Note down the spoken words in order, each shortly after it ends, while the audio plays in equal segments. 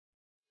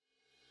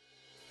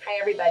Hi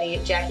everybody,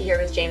 Jackie here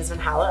with James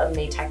Vanhala of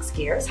Matex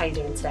Gears. How you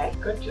doing today?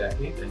 Good,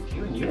 Jackie. Thank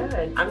you. And you?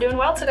 Good. I'm doing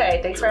well today.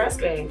 Thanks for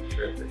asking.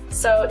 Terrific.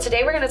 So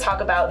today we're going to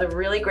talk about the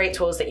really great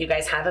tools that you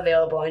guys have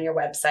available on your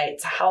website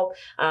to help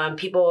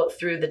people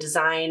through the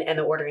design and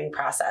the ordering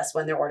process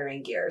when they're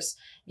ordering gears.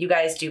 You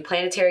guys do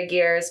planetary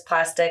gears,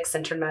 plastic,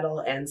 sintered metal,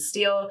 and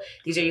steel.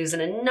 These are used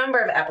in a number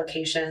of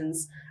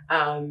applications,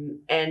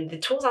 and the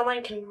tools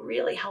online can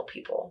really help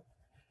people.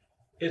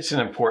 It's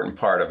an important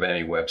part of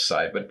any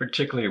website, but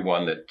particularly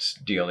one that's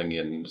dealing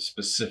in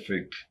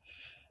specific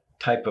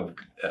type of,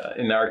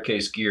 in our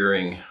case,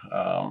 gearing.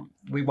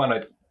 We want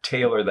to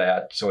tailor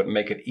that so it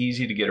make it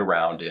easy to get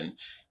around in,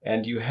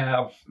 and you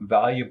have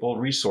valuable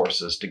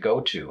resources to go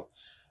to.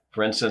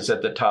 For instance,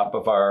 at the top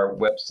of our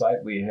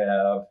website, we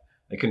have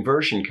a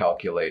conversion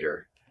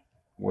calculator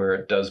where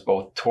it does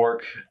both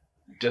torque,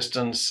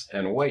 distance,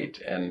 and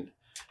weight. And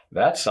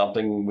that's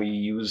something we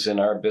use in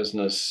our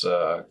business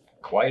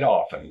quite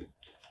often.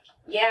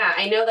 Yeah,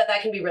 I know that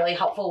that can be really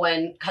helpful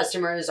when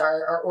customers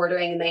are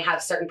ordering and they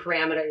have certain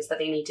parameters that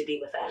they need to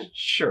be within.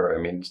 Sure,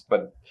 I mean,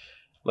 but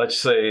let's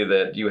say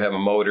that you have a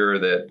motor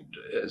that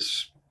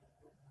is,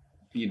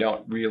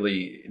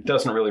 it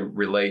doesn't really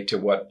relate to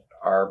what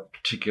our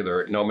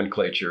particular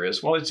nomenclature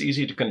is. Well, it's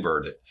easy to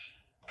convert it.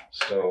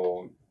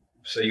 So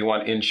say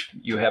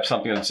you have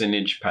something that's in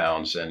inch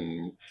pounds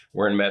and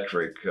we're in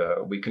metric.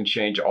 We can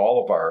change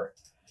all of our,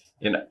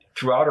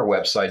 throughout our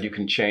website, you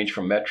can change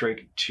from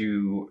metric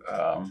to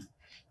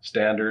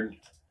standard,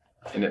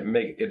 and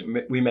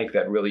we make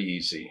that really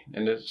easy.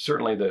 And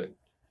certainly the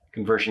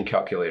conversion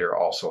calculator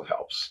also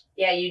helps.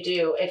 Yeah, you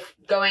do. If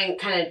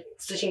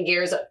switching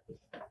gears,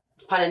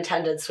 pun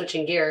intended,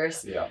 switching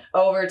gears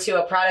over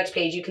to a product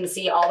page, you can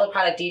see all the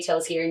product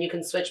details here, and you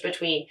can switch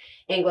between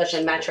English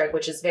and metric,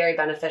 which is very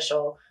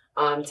beneficial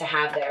to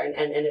have there, and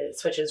it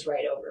switches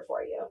right over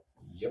for you.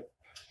 Yep.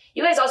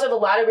 You guys also have a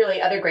lot of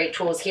really other great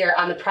tools here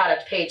on the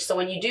product page. So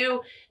when you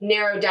do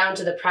narrow down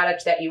to the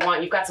product that you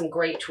want, you've got some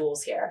great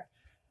tools here.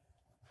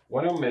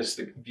 One of them is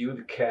to view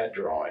the CAD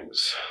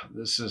drawings.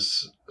 This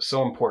is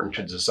so important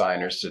to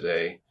designers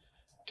today,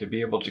 to be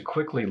able to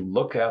quickly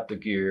look at the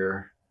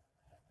gear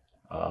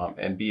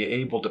and be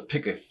able to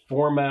pick a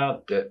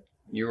format that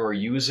you are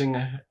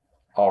using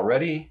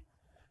already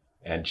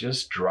and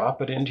just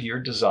drop it into your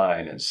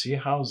design and see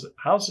how's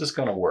this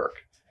going to work.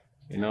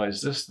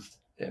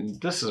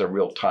 This is a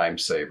real time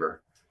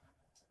saver.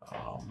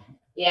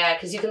 Yeah,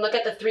 because you can look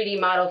at the 3D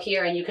model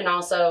here, and you can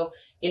also,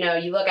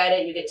 you look at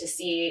it, you get to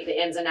see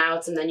the ins and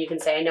outs, and then you can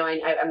say,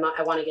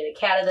 I want to get a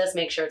CAD of this,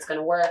 make sure it's going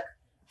to work,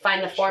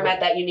 find the format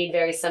that you need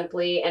very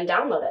simply, and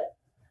download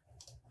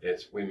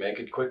it. We make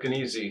it quick and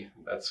easy.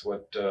 That's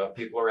what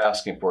people are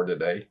asking for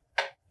today.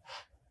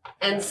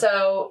 And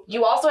so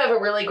you also have a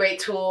really great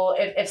tool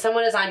if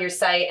someone is on your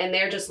site and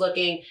they're just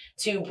looking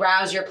to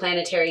browse your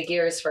planetary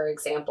gears, for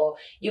example.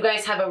 You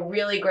guys have a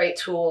really great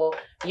tool,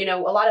 a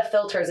lot of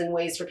filters and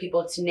ways for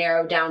people to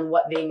narrow down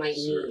what they might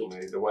need.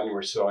 Certainly. The one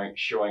we're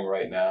showing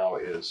right now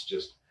is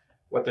just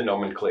what the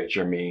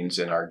nomenclature means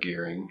in our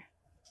gearing.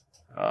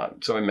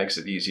 So it makes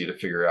it easy to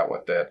figure out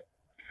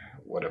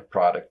what a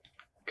product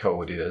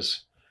code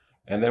is.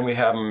 And then we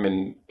have them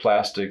in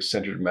plastic,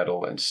 sintered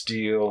metal, and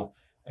steel.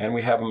 And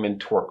we have them in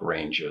torque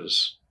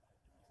ranges.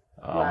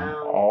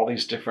 Wow. All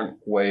these different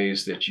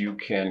ways that you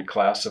can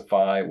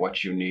classify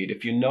what you need.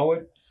 If you know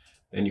it,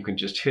 then you can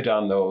just hit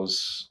on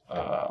those,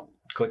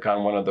 click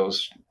on one of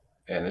those,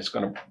 and it's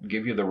going to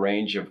give you the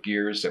range of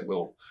gears that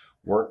will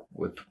work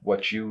with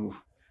what you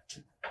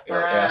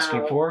are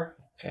asking for.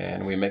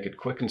 And we make it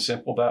quick and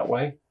simple that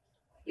way.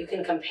 You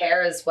can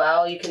compare as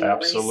well. You can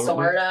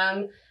resort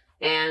them.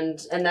 And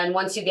then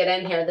once you get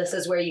in here, this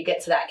is where you get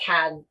to that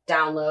CAD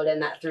download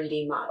and that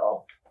 3D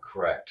model.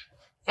 Correct.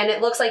 And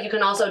it looks like you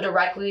can also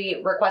directly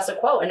request a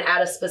quote and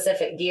add a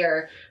specific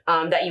gear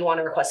that you want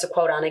to request a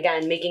quote on.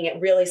 Again, making it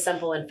really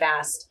simple and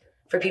fast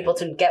for people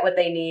to get what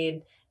they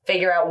need,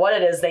 figure out what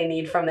it is they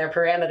need from their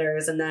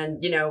parameters, and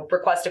then,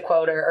 request a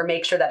quote or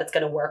make sure that it's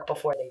going to work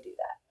before they do that.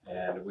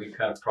 And we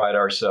kind of pride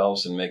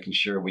ourselves in making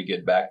sure we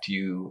get back to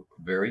you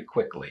very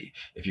quickly.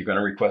 If you're going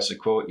to request a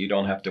quote, you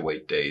don't have to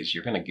wait days.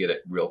 You're going to get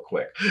it real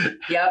quick.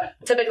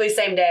 Yep. Typically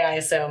same day, I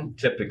assume.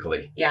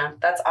 Typically. Yeah,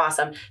 that's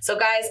awesome. So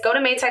guys, go to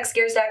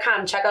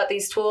matexgears.com, check out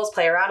these tools,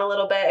 play around a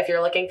little bit. If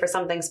you're looking for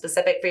something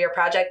specific for your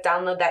project,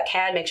 download that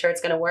CAD, make sure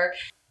it's going to work,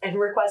 and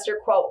request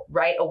your quote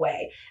right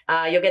away.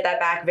 You'll get that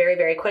back very,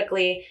 very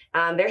quickly.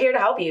 They're here to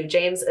help you.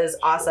 James is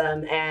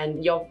awesome,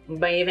 and you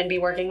may even be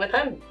working with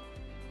him.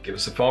 Give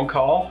us a phone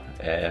call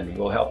and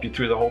we'll help you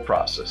through the whole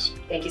process.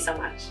 Thank you so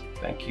much.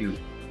 Thank you.